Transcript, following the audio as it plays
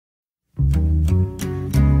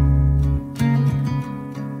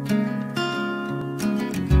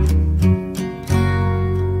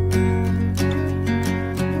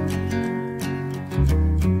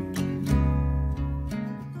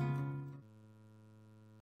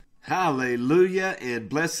Hallelujah and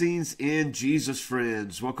blessings in Jesus,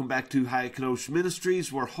 friends. Welcome back to Hayakadosh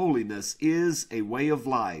Ministries, where holiness is a way of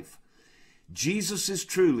life. Jesus is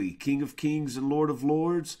truly King of Kings and Lord of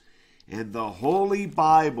Lords, and the Holy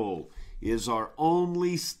Bible is our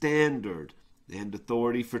only standard and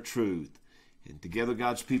authority for truth. And together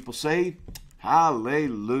God's people say,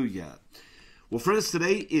 Hallelujah. Well, friends,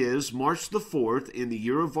 today is March the 4th in the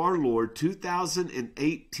year of our Lord,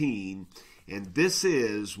 2018, and this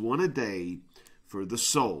is one a day for the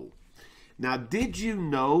soul. Now, did you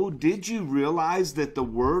realize that the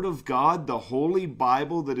Word of God, the Holy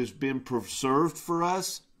Bible that has been preserved for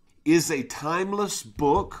us, is a timeless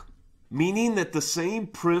book? Meaning that the same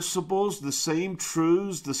principles, the same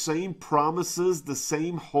truths, the same promises, the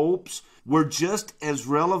same hopes were just as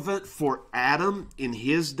relevant for Adam in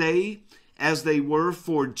his day as they were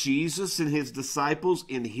for Jesus and his disciples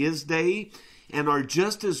in his day, and are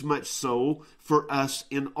just as much so for us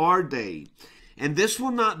in our day. And this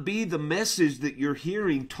will not be the message that you're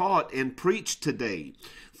hearing taught and preached today.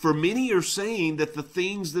 For many are saying that the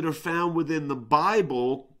things that are found within the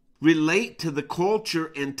Bible relate to the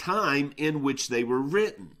culture and time in which they were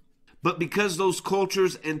written. But because those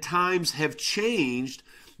cultures and times have changed,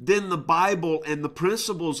 then the Bible and the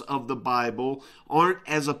principles of the Bible aren't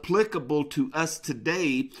as applicable to us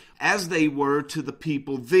today as they were to the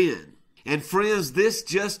people then. And friends, this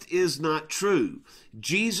just is not true.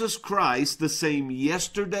 Jesus Christ, the same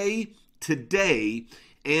yesterday, today,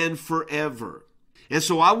 and forever. And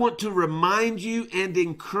so I want to remind you and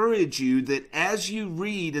encourage you that as you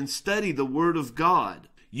read and study the Word of God,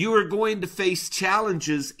 you are going to face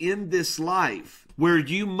challenges in this life where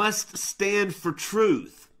you must stand for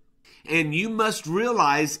truth. And you must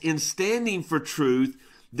realize in standing for truth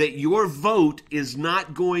that your vote is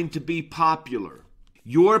not going to be popular.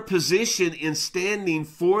 Your position in standing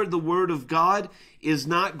for the Word of God is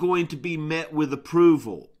not going to be met with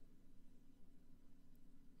approval.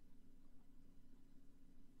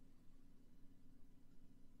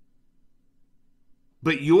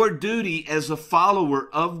 But your duty as a follower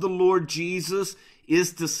of the Lord Jesus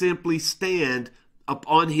is to simply stand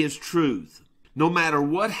upon His truth. No matter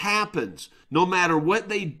what happens, no matter what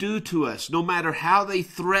they do to us, no matter how they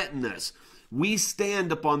threaten us, we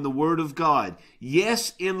stand upon the Word of God.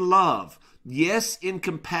 Yes, in love. Yes, in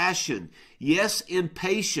compassion. Yes, in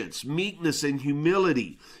patience, meekness, and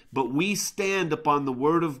humility. But we stand upon the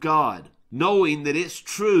Word of God, knowing that its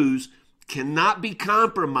truths cannot be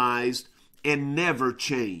compromised and never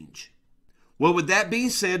change. Well, with that being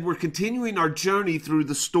said, we're continuing our journey through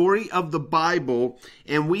the story of the Bible,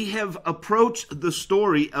 and we have approached the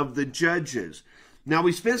story of the Judges. Now,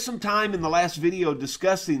 we spent some time in the last video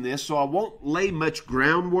discussing this, so I won't lay much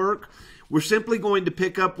groundwork. We're simply going to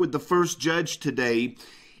pick up with the first judge today,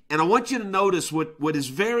 and I want you to notice what is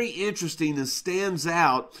very interesting and stands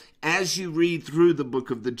out as you read through the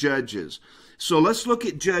book of the Judges. So let's look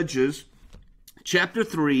at Judges chapter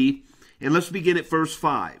 3, and let's begin at verse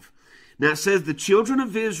 5. Now it says, the children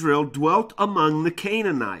of Israel dwelt among the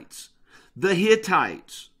Canaanites, the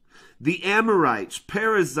Hittites, the Amorites,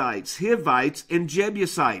 Perizzites, Hivites, and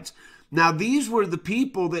Jebusites. Now these were the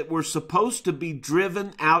people that were supposed to be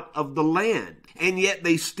driven out of the land, and yet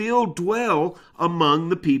they still dwell among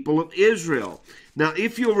the people of Israel. Now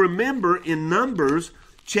if you'll remember in Numbers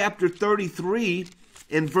chapter 33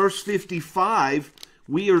 and verse 55,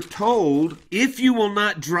 we are told, if you will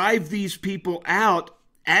not drive these people out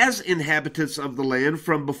as inhabitants of the land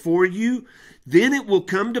from before you, then it will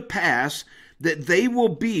come to pass that they will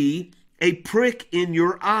be a prick in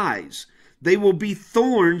your eyes. They will be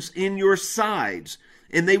thorns in your sides,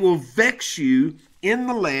 and they will vex you in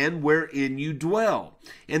the land wherein you dwell.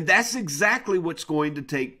 And that's exactly what's going to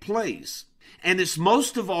take place. And it's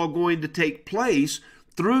most of all going to take place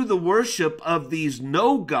through the worship of these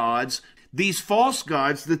no gods, these false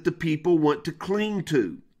gods that the people want to cling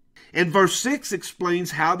to. And verse 6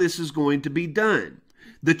 explains how this is going to be done.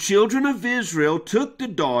 The children of Israel took the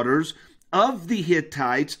daughters of the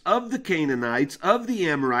Hittites, of the Canaanites, of the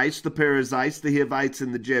Amorites, the Perizzites, the Hivites,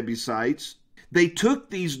 and the Jebusites. They took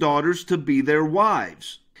these daughters to be their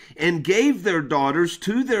wives, and gave their daughters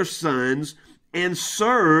to their sons, and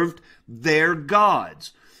served their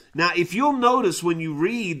gods. Now, if you'll notice when you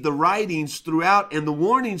read the writings throughout and the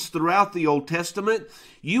warnings throughout the Old Testament,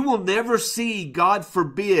 you will never see, God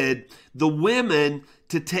forbid, the women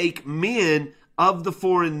to take men of the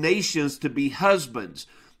foreign nations to be husbands.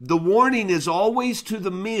 The warning is always to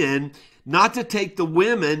the men not to take the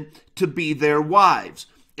women to be their wives.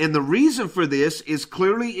 And the reason for this is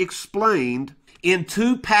clearly explained in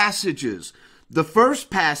two passages. The first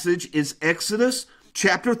passage is Exodus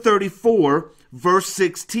chapter 34, verse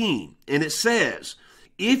 16. And it says,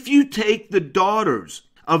 if you take the daughters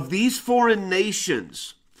of these foreign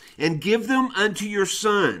nations and give them unto your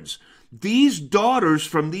sons, these daughters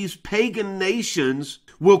from these pagan nations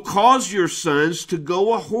will cause your sons to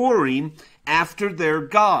go a-whoring after their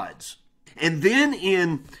gods. And then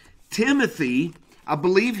in Timothy, I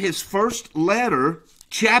believe his first letter,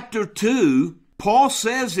 chapter 2, Paul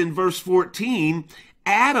says in verse 14,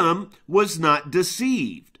 Adam was not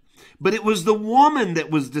deceived, but it was the woman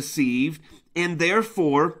that was deceived, and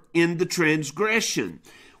therefore in the transgression.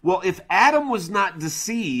 Well, if Adam was not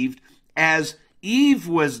deceived as Eve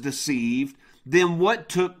was deceived, then what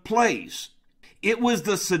took place? It was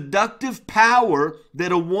the seductive power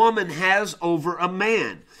that a woman has over a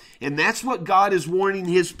man. And that's what God is warning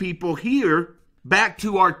his people here, back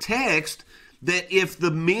to our text, that if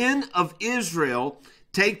the men of Israel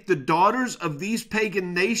take the daughters of these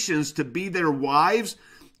pagan nations to be their wives,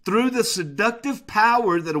 through the seductive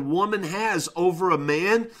power that a woman has over a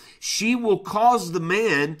man, she will cause the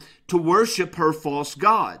man to worship her false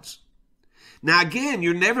gods. Now again,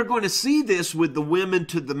 you're never going to see this with the women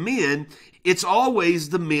to the men. It's always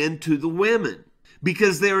the men to the women.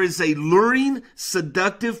 Because there is a luring,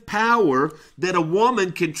 seductive power that a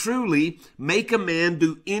woman can truly make a man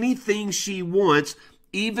do anything she wants,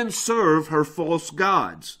 even serve her false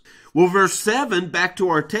gods. Well, verse 7, back to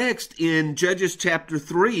our text in Judges chapter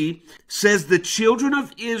 3, says, the children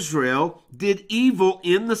of Israel did evil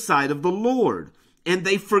in the sight of the Lord, and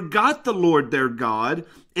they forgot the Lord their God,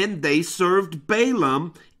 and they served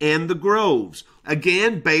Balaam and the groves.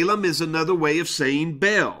 Again, Balaam is another way of saying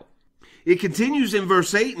Baal. It continues in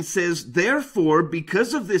verse 8 and says, therefore,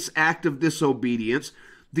 because of this act of disobedience,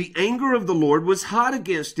 the anger of the Lord was hot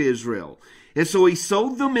against Israel. And so he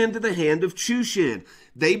sold them into the hand of Shushan.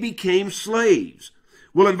 They became slaves.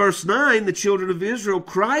 Well, in verse 9, the children of Israel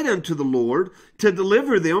cried unto the Lord to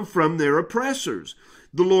deliver them from their oppressors.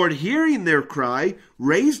 The Lord, hearing their cry,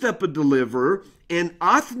 raised up a deliverer, and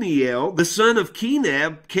Othniel, the son of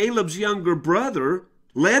Kenab, Caleb's younger brother,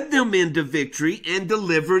 led them into victory and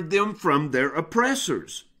delivered them from their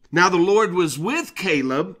oppressors. Now the Lord was with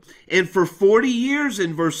Caleb, and for 40 years,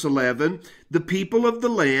 in verse 11, the people of the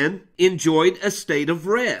land enjoyed a state of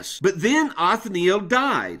rest. But then Othniel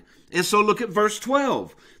died. And so look at verse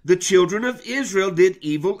 12. The children of Israel did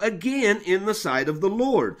evil again in the sight of the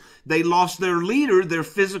Lord. They lost their leader, their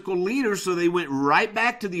physical leader, so they went right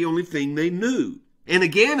back to the only thing they knew. And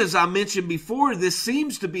again, as I mentioned before, this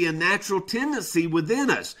seems to be a natural tendency within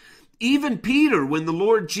us. Even Peter, when the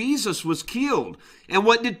Lord Jesus was killed, and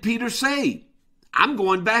what did Peter say? I'm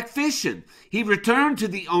going back fishing. He returned to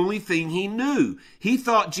the only thing he knew. He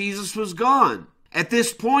thought Jesus was gone. At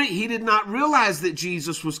this point, he did not realize that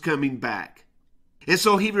Jesus was coming back. And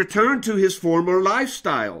so he returned to his former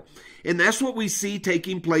lifestyle. And that's what we see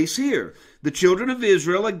taking place here. The children of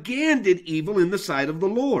Israel again did evil in the sight of the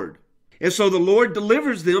Lord. And so the Lord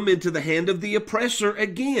delivers them into the hand of the oppressor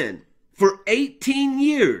again for 18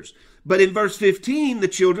 years. But in verse 15, the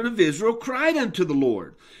children of Israel cried unto the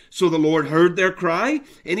Lord. So the Lord heard their cry,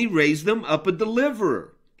 and he raised them up a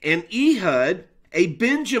deliverer. And Ehud, a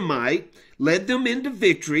Benjamite, led them into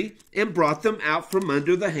victory and brought them out from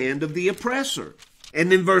under the hand of the oppressor.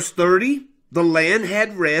 And in verse 30, the land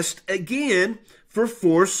had rest again for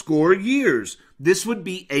 80 years. This would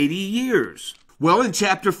be 80 years. Well, in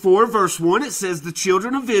chapter 4, verse 1, it says, the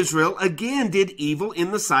children of Israel again did evil in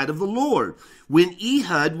the sight of the Lord, when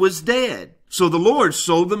Ehud was dead. So the Lord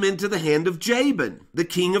sold them into the hand of Jabin, the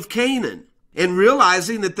king of Canaan. And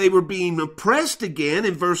realizing that they were being oppressed again,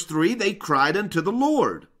 in verse 3, they cried unto the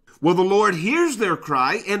Lord. Well, the Lord hears their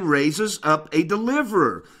cry and raises up a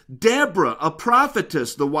deliverer. Deborah, a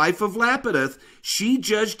prophetess, the wife of Lapidoth, she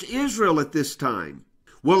judged Israel at this time.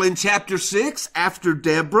 Well, in chapter 6, after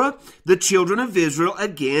Deborah, the children of Israel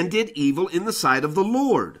again did evil in the sight of the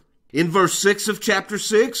Lord. In verse 6 of chapter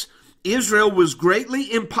 6, Israel was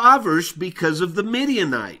greatly impoverished because of the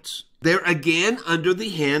Midianites. They're again under the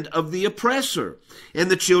hand of the oppressor.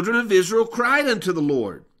 And the children of Israel cried unto the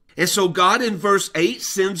Lord. And so God in verse 8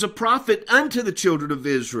 sends a prophet unto the children of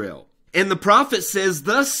Israel. And the prophet says,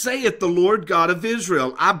 thus saith the Lord God of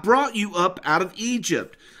Israel, I brought you up out of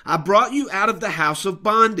Egypt. I brought you out of the house of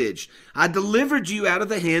bondage. I delivered you out of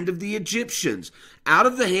the hand of the Egyptians, out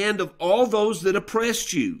of the hand of all those that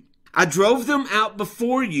oppressed you. I drove them out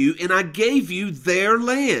before you, and I gave you their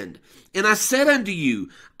land. And I said unto you,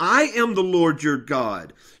 I am the Lord your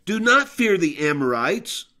God. Do not fear the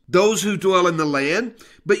Amorites, those who dwell in the land,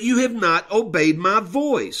 but you have not obeyed my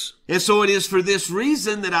voice. And so it is for this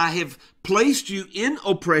reason that I have placed you in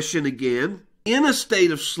oppression again, in a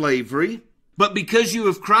state of slavery. But because you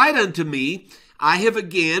have cried unto me, I have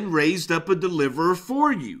again raised up a deliverer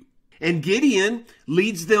for you. And Gideon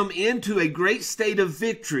leads them into a great state of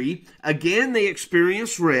victory. Again, they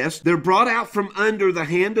experience rest. They're brought out from under the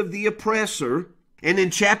hand of the oppressor. And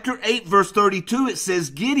in chapter 8, verse 32, it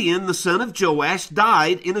says, Gideon, the son of Joash,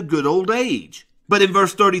 died in a good old age. But in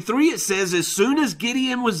verse 33, it says, as soon as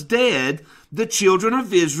Gideon was dead, the children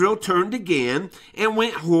of Israel turned again and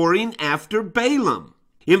went whoring after Balaam.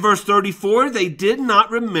 In verse 34, they did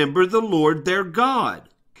not remember the Lord their God.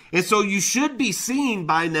 And so you should be seeing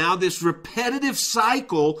by now this repetitive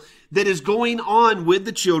cycle that is going on with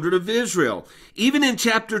the children of Israel. Even in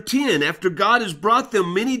chapter 10, after God has brought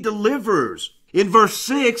them many deliverers, in verse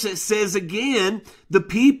 6, it says again, the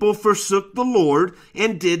people forsook the Lord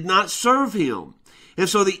and did not serve him. And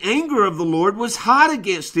so the anger of the Lord was hot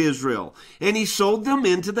against Israel, and he sold them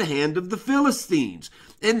into the hand of the Philistines.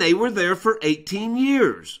 And they were there for 18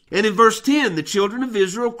 years. And in verse 10, the children of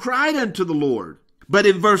Israel cried unto the Lord. But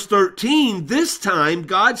in verse 13, this time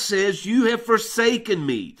God says, you have forsaken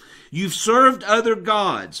me. You've served other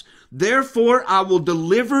gods. Therefore I will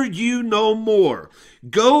deliver you no more.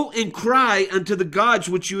 Go and cry unto the gods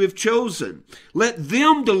which you have chosen. Let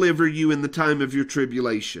them deliver you in the time of your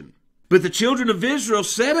tribulation. But the children of Israel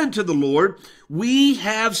said unto the Lord, we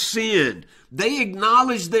have sinned. They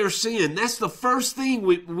acknowledge their sin. That's the first thing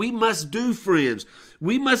we must do, friends.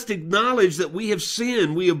 We must acknowledge that we have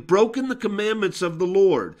sinned. We have broken the commandments of the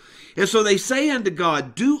Lord. And so they say unto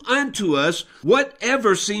God, do unto us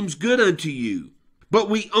whatever seems good unto you. But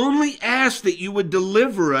we only ask that you would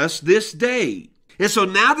deliver us this day. And so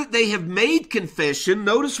now that they have made confession,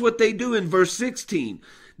 notice what they do in verse 16.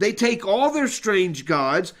 They take all their strange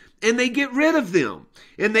gods and they get rid of them.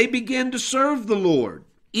 And they begin to serve the Lord.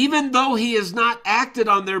 Even though he has not acted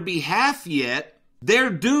on their behalf yet, they're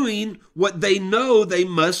doing what they know they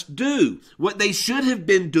must do, what they should have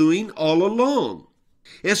been doing all along.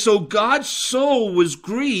 And so God's soul was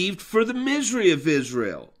grieved for the misery of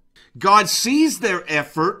Israel. God sees their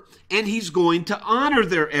effort, and he's going to honor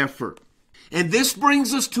their effort. And this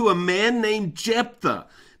brings us to a man named Jephthah.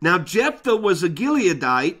 Now, Jephthah was a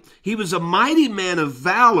Gileadite. He was a mighty man of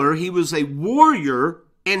valor. He was a warrior,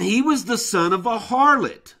 and he was the son of a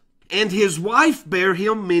harlot. And his wife bare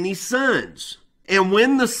him many sons. And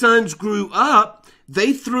when the sons grew up,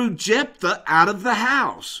 they threw Jephthah out of the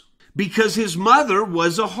house, because his mother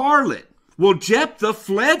was a harlot. Well, Jephthah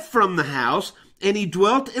fled from the house, and he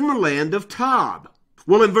dwelt in the land of Tob.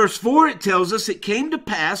 Well, in verse 4, it tells us, it came to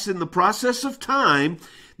pass in the process of time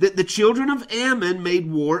that the children of Ammon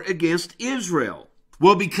made war against Israel.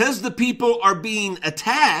 Well, because the people are being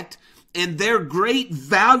attacked, and their great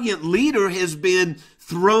valiant leader has been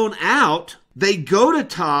thrown out, they go to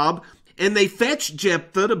Tob, and they fetch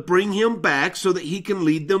Jephthah to bring him back so that he can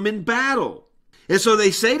lead them in battle. And so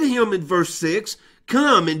they say to him in verse 6,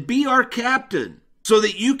 come and be our captain, so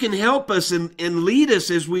that you can help us and lead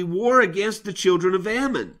us as we war against the children of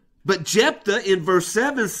Ammon. But Jephthah in verse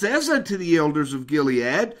 7 says unto the elders of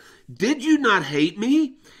Gilead, did you not hate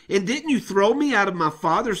me? And didn't you throw me out of my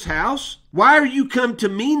father's house? Why are you come to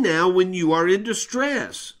me now when you are in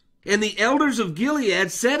distress? And the elders of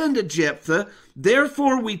Gilead said unto Jephthah,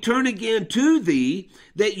 therefore we turn again to thee,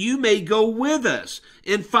 that you may go with us,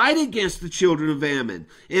 and fight against the children of Ammon,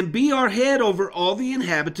 and be our head over all the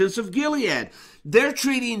inhabitants of Gilead. They're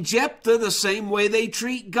treating Jephthah the same way they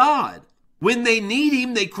treat God. When they need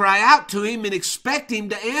him, they cry out to him and expect him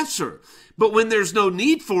to answer. But when there's no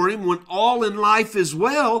need for him, when all in life is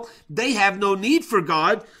well, they have no need for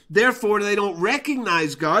God. Therefore, they don't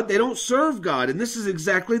recognize God. They don't serve God. And this is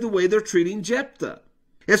exactly the way they're treating Jephthah.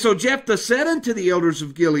 And so Jephthah said unto the elders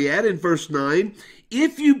of Gilead in verse 9,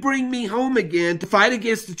 if you bring me home again to fight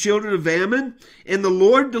against the children of Ammon, and the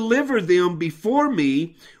Lord deliver them before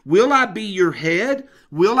me, will I be your head?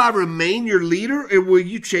 Will I remain your leader, or will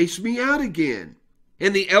you chase me out again?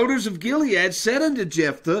 And the elders of Gilead said unto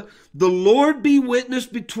Jephthah, the Lord be witness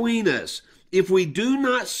between us, if we do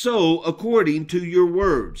not so according to your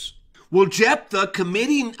words. Well, Jephthah,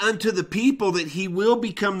 committing unto the people that he will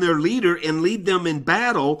become their leader and lead them in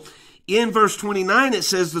battle, in verse 29 it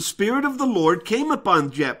says, the Spirit of the Lord came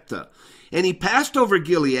upon Jephthah, and he passed over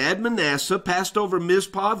Gilead. Manasseh passed over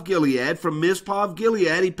Mizpah of Gilead. From Mizpah of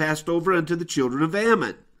Gilead he passed over unto the children of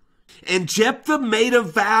Ammon. And Jephthah made a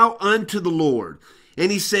vow unto the Lord,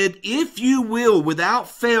 and he said, if you will without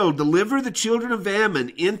fail deliver the children of Ammon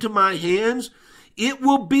into my hands, it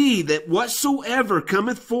will be that whatsoever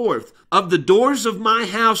cometh forth of the doors of my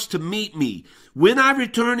house to meet me, when I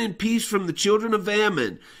return in peace from the children of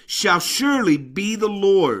Ammon, shall surely be the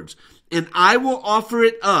Lord's, and I will offer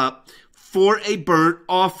it up for a burnt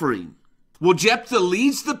offering. Well, Jephthah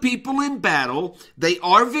leads the people in battle. They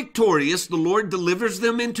are victorious. The Lord delivers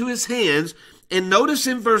them into his hands. And notice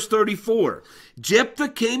in verse 34, Jephthah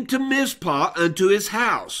came to Mizpah unto his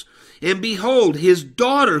house. And behold, his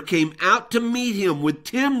daughter came out to meet him with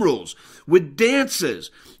timbrels, with dances.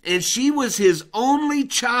 And she was his only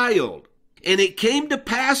child. And it came to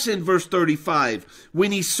pass in verse 35,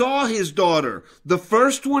 when he saw his daughter, the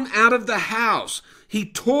first one out of the house, he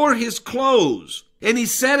tore his clothes. And he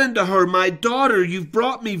said unto her, My daughter, you've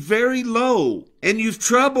brought me very low, and you've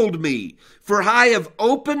troubled me. For I have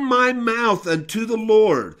opened my mouth unto the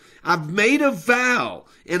Lord. I've made a vow,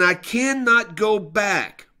 and I cannot go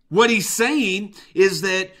back. What he's saying is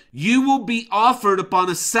that you will be offered upon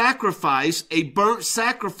a sacrifice, a burnt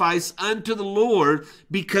sacrifice unto the Lord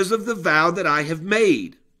because of the vow that I have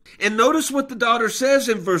made. And notice what the daughter says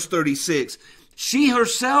in verse 36. She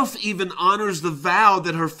herself even honors the vow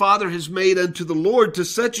that her father has made unto the Lord to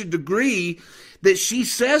such a degree that she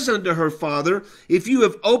says unto her father, If you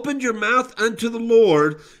have opened your mouth unto the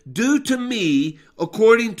Lord, do to me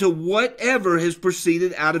according to whatever has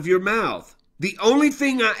proceeded out of your mouth. The only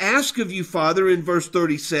thing I ask of you, Father, in verse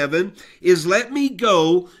 37, is let me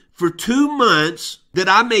go for 2 months that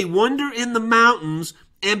I may wander in the mountains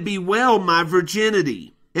and bewail my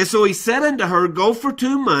virginity. And so he said unto her, Go for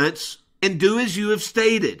 2 months and do as you have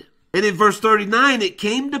stated. And in verse 39, it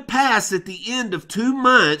came to pass at the end of 2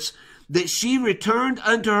 months that she returned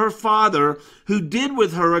unto her father, who did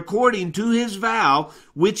with her according to his vow,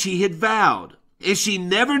 which he had vowed. And she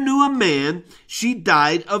never knew a man, she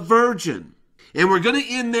died a virgin. And we're going to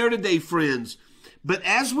end there today, friends. But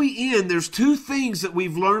as we end, there's 2 things that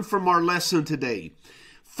we've learned from our lesson today.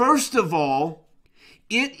 First of all,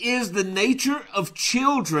 it is the nature of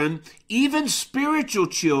children, even spiritual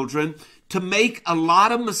children, to make a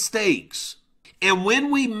lot of mistakes. And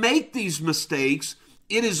when we make these mistakes,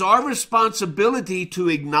 it is our responsibility to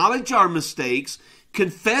acknowledge our mistakes,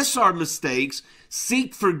 confess our mistakes,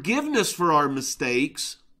 seek forgiveness for our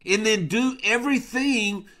mistakes, and then do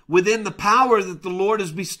everything within the power that the Lord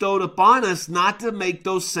has bestowed upon us not to make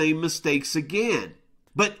those same mistakes again.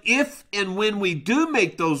 But if and when we do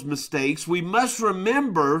make those mistakes, we must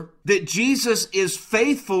remember that Jesus is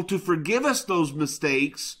faithful to forgive us those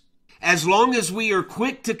mistakes as long as we are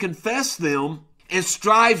quick to confess them and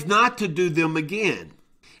strive not to do them again.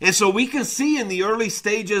 And so we can see in the early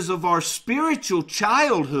stages of our spiritual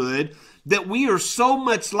childhood that we are so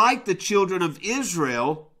much like the children of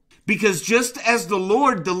Israel, because just as the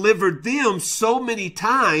Lord delivered them so many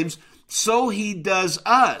times, so he does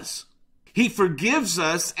us. He forgives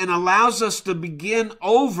us and allows us to begin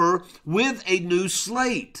over with a new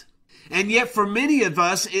slate. And yet for many of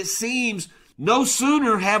us, it seems no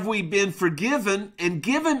sooner have we been forgiven and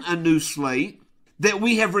given a new slate that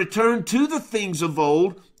we have returned to the things of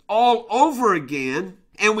old all over again,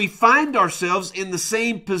 and we find ourselves in the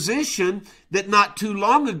same position that not too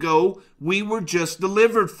long ago we were just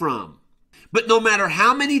delivered from. But no matter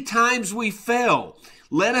how many times we fail,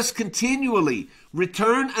 let us continually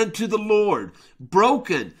return unto the Lord,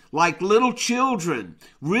 broken like little children,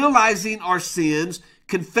 realizing our sins,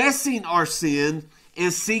 confessing our sin,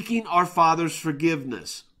 and seeking our Father's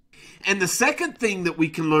forgiveness. And the second thing that we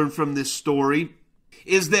can learn from this story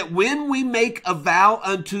is that when we make a vow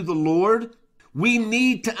unto the Lord, we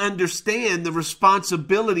need to understand the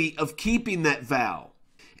responsibility of keeping that vow.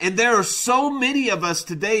 And there are so many of us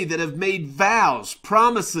today that have made vows,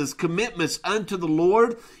 promises, commitments unto the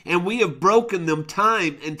Lord, and we have broken them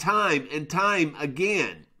time and time and time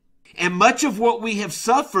again. And much of what we have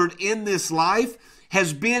suffered in this life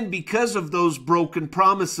has been because of those broken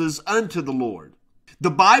promises unto the Lord. The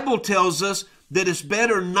Bible tells us that it's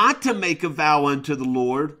better not to make a vow unto the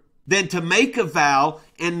Lord than to make a vow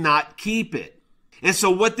and not keep it. And so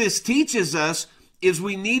what this teaches us is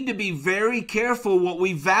we need to be very careful what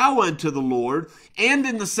we vow unto the Lord, and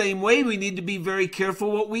in the same way we need to be very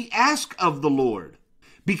careful what we ask of the Lord.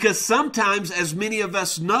 Because sometimes, as many of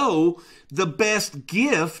us know, the best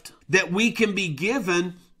gift that we can be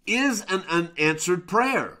given is an unanswered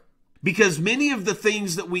prayer. Because many of the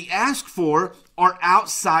things that we ask for are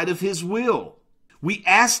outside of His will. We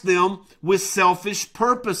ask them with selfish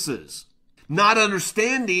purposes, not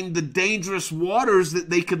understanding the dangerous waters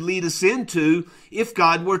that they could lead us into if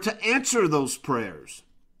God were to answer those prayers.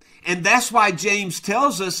 And that's why James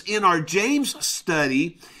tells us in our James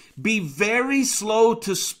study, be very slow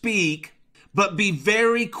to speak, but be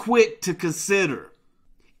very quick to consider.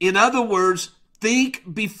 In other words,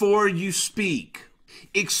 think before you speak,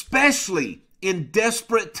 especially in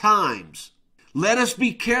desperate times. Let us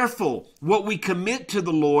be careful what we commit to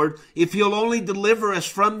the Lord if He'll only deliver us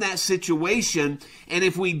from that situation. And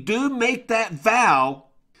if we do make that vow,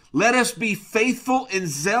 let us be faithful and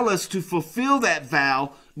zealous to fulfill that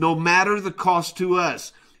vow, no matter the cost to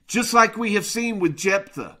us. Just like we have seen with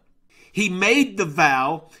Jephthah. He made the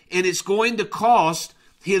vow, and it's going to cost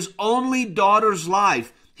his only daughter's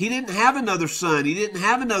life. He didn't have another son. He didn't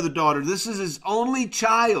have another daughter. This is his only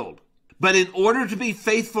child. But in order to be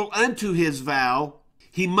faithful unto his vow,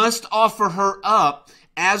 he must offer her up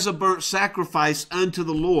as a burnt sacrifice unto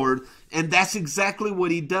the Lord. And that's exactly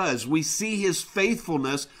what he does. We see his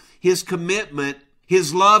faithfulness, his commitment,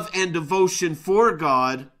 his love and devotion for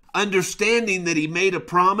God, understanding that he made a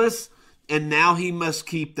promise, and now he must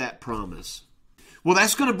keep that promise. Well,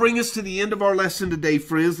 that's going to bring us to the end of our lesson today,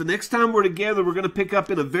 friends. The next time we're together, we're going to pick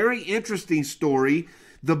up in a very interesting story,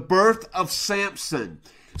 the birth of Samson.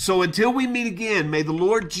 So until we meet again, may the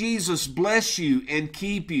Lord Jesus bless you and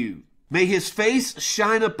keep you. May his face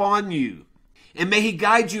shine upon you, and may he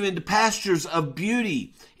guide you into pastures of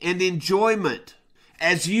beauty and enjoyment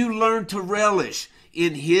as you learn to relish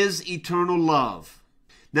in his eternal love.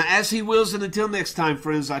 Now, as he wills, and until next time,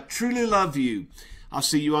 friends, I truly love you. I'll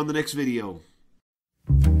see you on the next video.